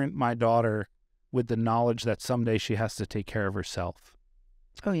parent my daughter with the knowledge that someday she has to take care of herself.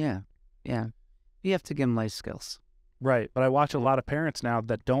 Oh, yeah. Yeah. You have to give them life skills. Right. But I watch a lot of parents now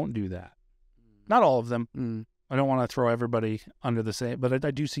that don't do that. Not all of them. I don't want to throw everybody under the same, but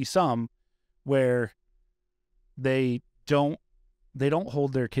I do see some where they don't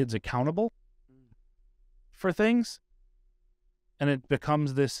hold their kids accountable for things. And it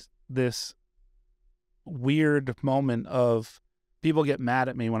becomes this weird moment of people get mad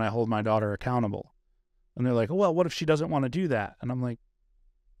at me when I hold my daughter accountable. And they're like, oh, well, what if she doesn't want to do that? And I'm like,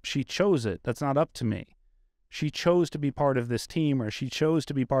 she chose it. That's not up to me. She chose to be part of this team, or she chose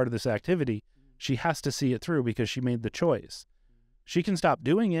to be part of this activity. She has to see it through because she made the choice. She can stop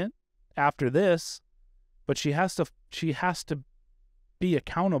doing it after this, but she has to be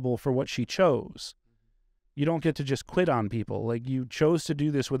accountable for what she chose. You don't get to just quit on people. Like, you chose to do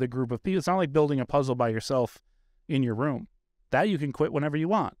this with a group of people. It's not like building a puzzle by yourself in your room. That you can quit whenever you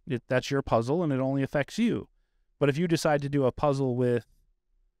want. That's your puzzle and it only affects you. But if you decide to do a puzzle with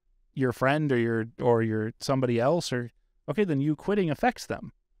your friend or your somebody else, okay, then you quitting affects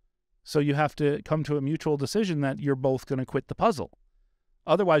them. So you have to come to a mutual decision that you're both going to quit the puzzle.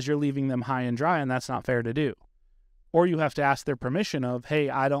 Otherwise, you're leaving them high and dry, and that's not fair to do. Or you have to ask their permission of, hey,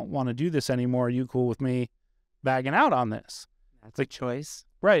 I don't want to do this anymore. Are you cool with me bagging out on this? That's a choice.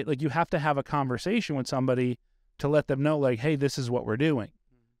 Right. Like, you have to have a conversation with somebody to let them know, like, hey, this is what we're doing.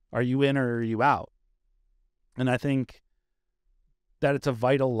 Are you in or are you out? And I think that it's a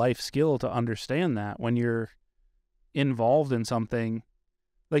vital life skill to understand that when you're involved in something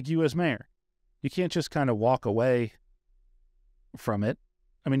like you as mayor. You can't just kind of walk away from it.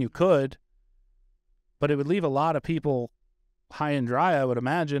 I mean, you could, but it would leave a lot of people high and dry, I would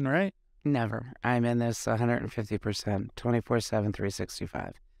imagine, right? Never. I'm in this 150%, 24/7,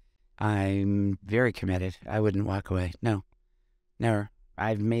 365. I'm very committed. I wouldn't walk away. No, never.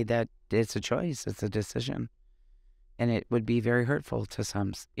 I've made that. It's a choice. It's a decision. And it would be very hurtful to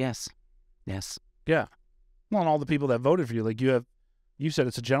some. Yes. Yes. Yeah. Well, and all the people that voted for you, like you said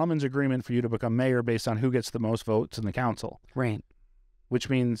it's a gentleman's agreement for you to become mayor based on who gets the most votes in the council. Right. Which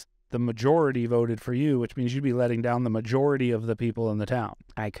means the majority voted for you, which means you'd be letting down the majority of the people in the town.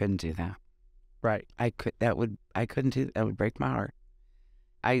 I couldn't do that. Right. That would break my heart.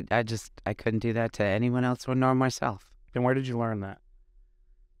 I couldn't do that to anyone else nor myself. And where did you learn that?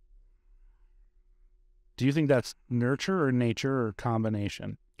 Do you think that's nurture or nature or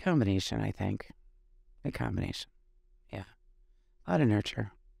combination? Combination, I think. A combination. Yeah. A lot of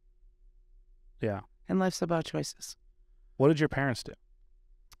nurture. Yeah. And life's about choices. What did your parents do?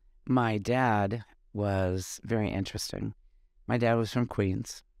 My dad was very interesting. My dad was from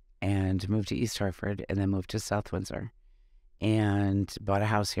Queens and moved to East Hartford and then moved to South Windsor and bought a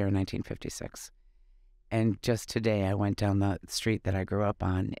house here in 1956. And just today I went down the street that I grew up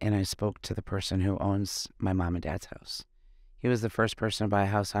on and I spoke to the person who owns my mom and dad's house. He was the first person to buy a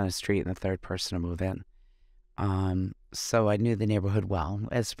house on a street and the third person to move in. So I knew the neighborhood well.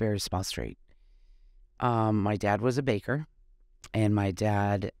 It's a very small street. My dad was a baker, and my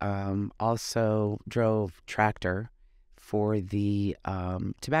dad also drove tractor for the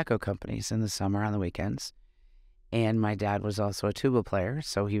tobacco companies in the summer on the weekends. And my dad was also a tuba player,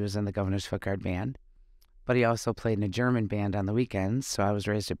 so he was in the Governor's Foot Guard Band. But he also played in a German band on the weekends, so I was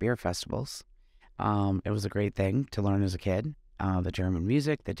raised at beer festivals. It was a great thing to learn as a kid. The German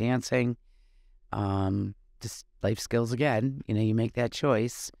music, the dancing, just life skills again. You know, you make that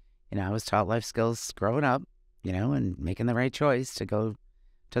choice I was taught life skills growing up, and making the right choice to go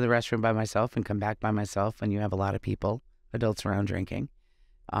to the restroom by myself and come back by myself when you have a lot of people, adults around drinking.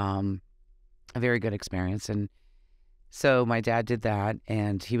 A very good experience. And so my dad did that,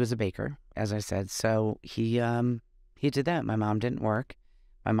 and he was a baker, as I said. So he did that. My mom didn't work.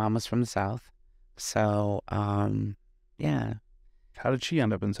 My mom was from the South. So, yeah. How did she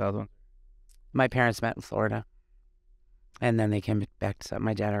end up in South Windsor? My parents met in Florida. And then they came back to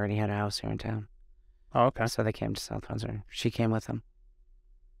my dad already had a house here in town. Oh, okay. So they came to South Windsor. She came with them.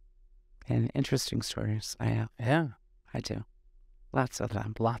 And interesting stories I have. Yeah. I do. Lots of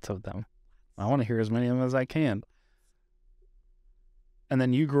them. Lots of them. I want to hear as many of them as I can. And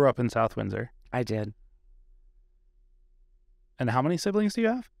then you grew up in South Windsor. I did. And how many siblings do you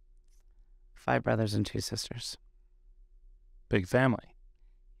have? 5 brothers and 2 sisters. Big family.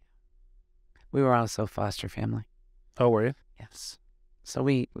 We were also foster family. Oh, were you? Yes. So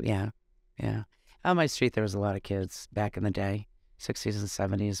yeah. On my street, there was a lot of kids back in the day, 60s and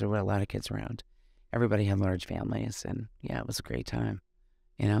 70s. There were a lot of kids around. Everybody had large families, and yeah, it was a great time,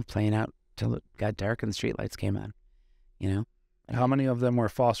 playing out till it got dark and the streetlights came on, How many of them were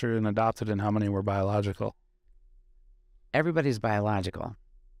fostered and adopted, and how many were biological? Everybody's biological,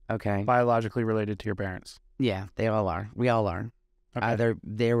 okay? Biologically related to your parents? Yeah, they all are. We all are. Okay. Either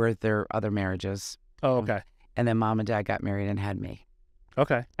they were their other marriages. Oh, okay. And then mom and dad got married and had me.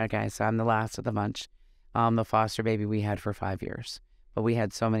 Okay. Okay, so I'm the last of the bunch. The foster baby we had for 5 years. But we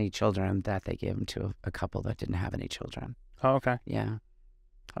had so many children that they gave them to a couple that didn't have any children. Oh, okay. Yeah.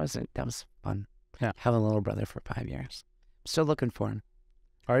 That was fun. Yeah. Having a little brother for 5 years. Still looking for him.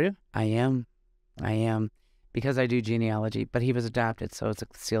 Are you? I am. Because I do genealogy, but he was adopted, so it's a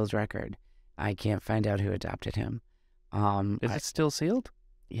sealed record. I can't find out who adopted him. Is it still sealed?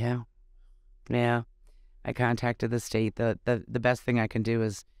 Yeah. Yeah. I contacted the state. The best thing I can do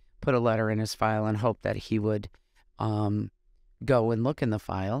is put a letter in his file and hope that he would go and look in the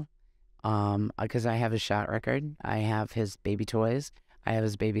file, because I have his shot record. I have his baby toys. I have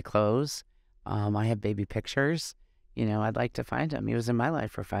his baby clothes. I have baby pictures. I'd like to find him. He was in my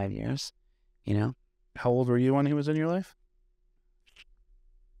life for 5 years, How old were you when he was in your life?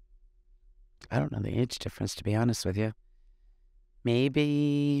 I don't know the age difference, to be honest with you.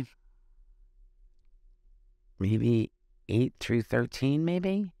 Maybe 8 through 13,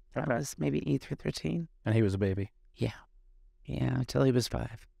 maybe? Okay. That was maybe 8 through 13. And he was a baby? Yeah. Yeah, until he was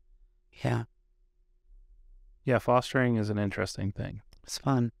 5. Yeah. Yeah, fostering is an interesting thing. It's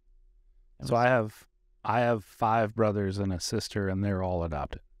fun. So I have 5 brothers and a sister, and they're all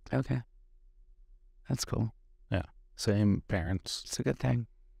adopted. Okay. That's cool. Yeah. Same parents. It's a good thing.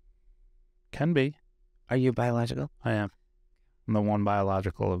 Can be. Are you biological? I am. I'm the one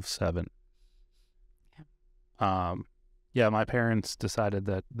biological of 7. Yeah, my parents decided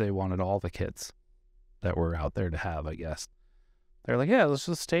that they wanted all the kids that were out there to have, I guess. They're like, yeah, let's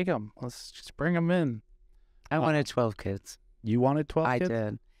just take them. Let's just bring them in. I wanted 12 kids. You wanted 12 kids? I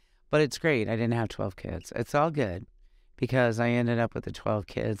did. But it's great. I didn't have 12 kids. It's all good because I ended up with the 12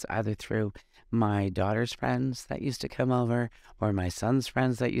 kids either through my daughter's friends that used to come over or my son's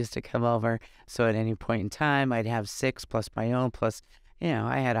friends that used to come over. So at any point in time, I'd have 6 plus my own plus,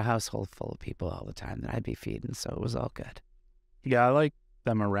 I had a household full of people all the time that I'd be feeding. So it was all good. Yeah, I like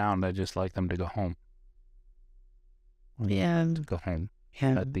them around. I just like them to go home. Yeah. Go home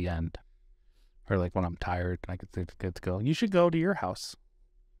Yeah. at the end. Or like when I'm tired, I get to go, you should go to your house.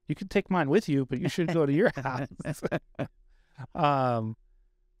 You could take mine with you, but you should go to your house.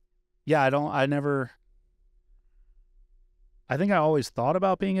 Yeah, I think I always thought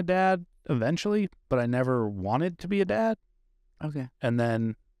about being a dad eventually, but I never wanted to be a dad. Okay. And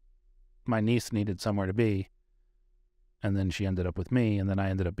then my niece needed somewhere to be. And then she ended up with me. And then I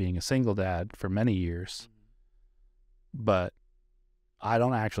ended up being a single dad for many years. But I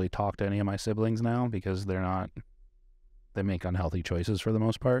don't actually talk to any of my siblings now because they make unhealthy choices for the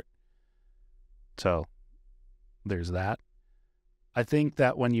most part. So there's that. I think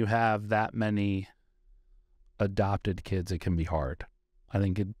that when you have that many adopted kids, it can be hard. I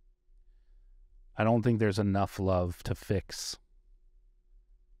don't think there's enough love to fix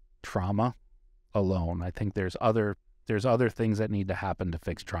trauma alone. I think there's other things that need to happen to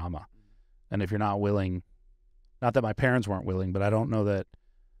fix trauma. And if you're not willing, not that my parents weren't willing, but I don't know that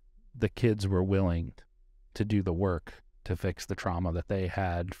the kids were willing to do the work to fix the trauma that they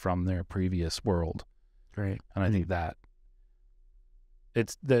had from their previous world. Right. And I think that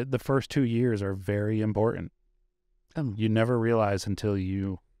it's the first 2 years are very important. You never realize until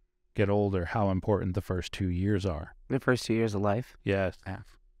you get older how important the first 2 years are. The first 2 years of life? Yes. Yeah.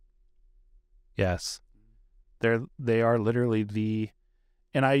 Yes. They are literally the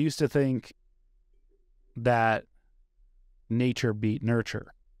And I used to think that nature beat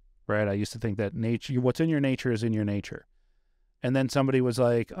nurture, right? I used to think that nature, what's in your nature is in your nature. And then somebody was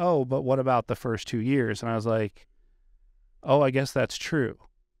like, oh, but what about the first 2 years? And I was like, oh, I guess that's true.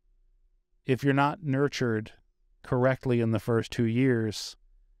 If you're not nurtured correctly in the first 2 years,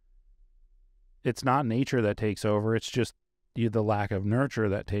 it's not nature that takes over. It's just the lack of nurture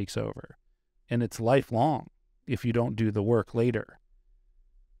that takes over. And it's lifelong if you don't do the work later.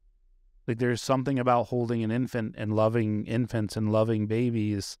 Like, there's something about holding an infant and loving infants and loving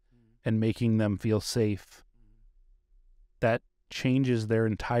babies and making them feel safe that changes their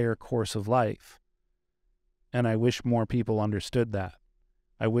entire course of life. And I wish more people understood that.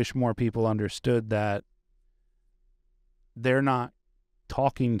 I wish more people understood that they're not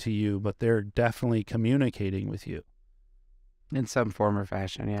talking to you, but they're definitely communicating with you. In some form or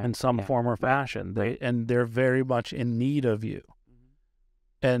fashion, yeah. In some form or fashion. They're very much in need of you.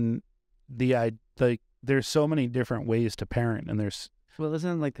 And there's so many different ways to parent, and there's... Well,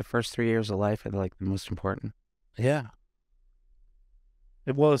 isn't like the first 3 years of life are like the most important? Yeah.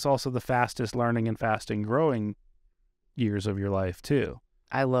 Well, it's also the fastest learning and fastest growing years of your life, too.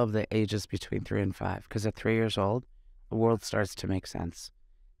 I love the ages between 3 and 5, because at 3 years old, the world starts to make sense.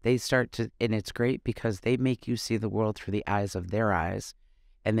 They start to, and it's great because they make you see the world through the eyes of their eyes,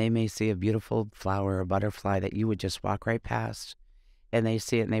 and they may see a beautiful flower or butterfly that you would just walk right past, and they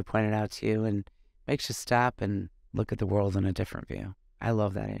see it and they point it out to you, and it makes you stop and look at the world in a different view. I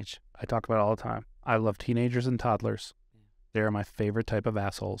love that age. I talk about it all the time. I love teenagers and toddlers. They are my favorite type of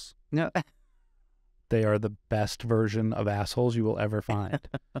assholes. No. They are the best version of assholes you will ever find.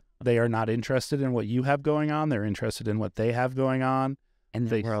 They are not interested in what you have going on. They're interested in what they have going on. And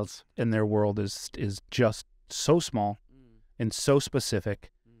their world is just so small and so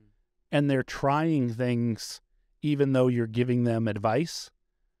specific. And they're trying things even though you're giving them advice.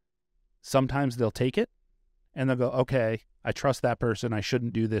 Sometimes they'll take it and they'll go, okay, I trust that person. I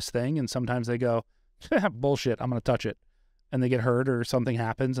shouldn't do this thing. And sometimes they go, bullshit, I'm going to touch it. And they get hurt or something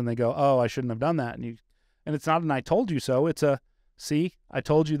happens and they go, oh, I shouldn't have done that. And it's not an I told you so. It's a, see, I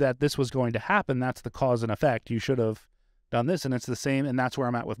told you that this was going to happen. That's the cause and effect. You should have done this. And it's the same. And that's where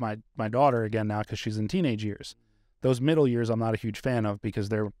I'm at with my daughter again now, because she's in teenage years. Those middle years I'm not a huge fan of because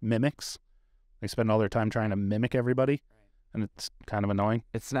they're mimics. They spend all their time trying to mimic everybody. And it's kind of annoying.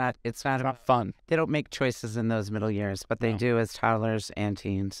 It's not fun. They don't make choices in those middle years, but they do as toddlers and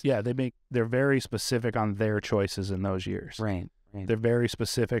teens. Yeah, they're very specific on their choices in those years. Right. They're very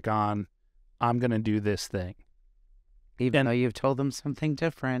specific on, I'm going to do this thing. Even though you've told them something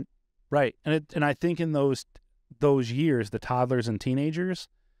different. Right. And I think in those years, the toddlers and teenagers,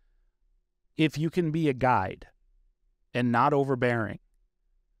 if you can be a guide and not overbearing,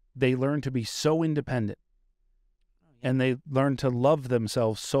 they learn to be so independent. And they learn to love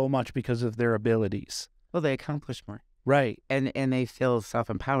themselves so much because of their abilities. Well, they accomplish more. Right. And they feel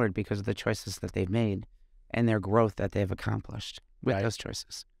self-empowered because of the choices that they've made and their growth that they've accomplished with those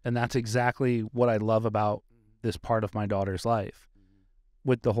choices. And that's exactly what I love about this part of my daughter's life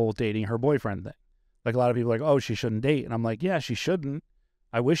with the whole dating her boyfriend thing. Like, a lot of people are like, oh, she shouldn't date. And I'm like, yeah, she shouldn't.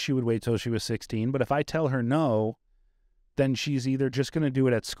 I wish she would wait till she was 16. But if I tell her no, then she's either just going to do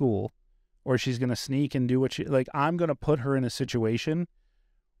it at school or she's going to sneak and do what I'm going to put her in a situation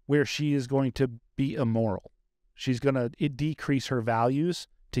where she is going to be immoral. She's going to decrease her values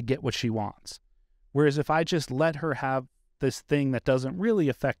to get what she wants. Whereas if I just let her have this thing that doesn't really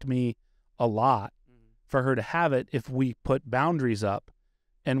affect me a lot, for her to have it, if we put boundaries up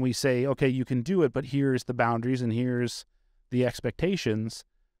and we say, okay, you can do it, but here's the boundaries and here's the expectations,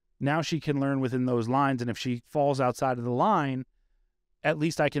 now she can learn within those lines. And if she falls outside of the line, at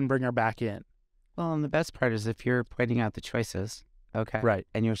least I can bring her back in. Well, and the best part is if you're pointing out the choices, okay? Right.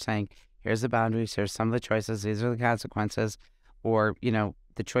 And you're saying, here's the boundaries, here's some of the choices, these are the consequences, or,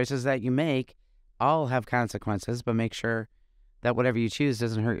 the choices that you make all have consequences, but make sure that whatever you choose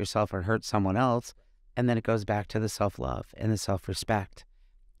doesn't hurt yourself or hurt someone else. And then it goes back to the self-love and the self-respect.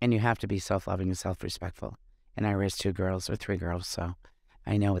 And you have to be self-loving and self-respectful. And I raised 2 girls or 3 girls, so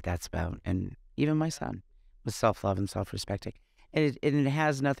I know what that's about. And even my son was self-love and self-respecting. And it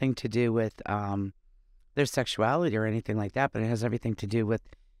has nothing to do with their sexuality or anything like that, but it has everything to do with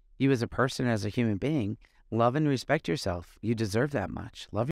you as a person, as a human being. Love and respect yourself. You deserve that much. Love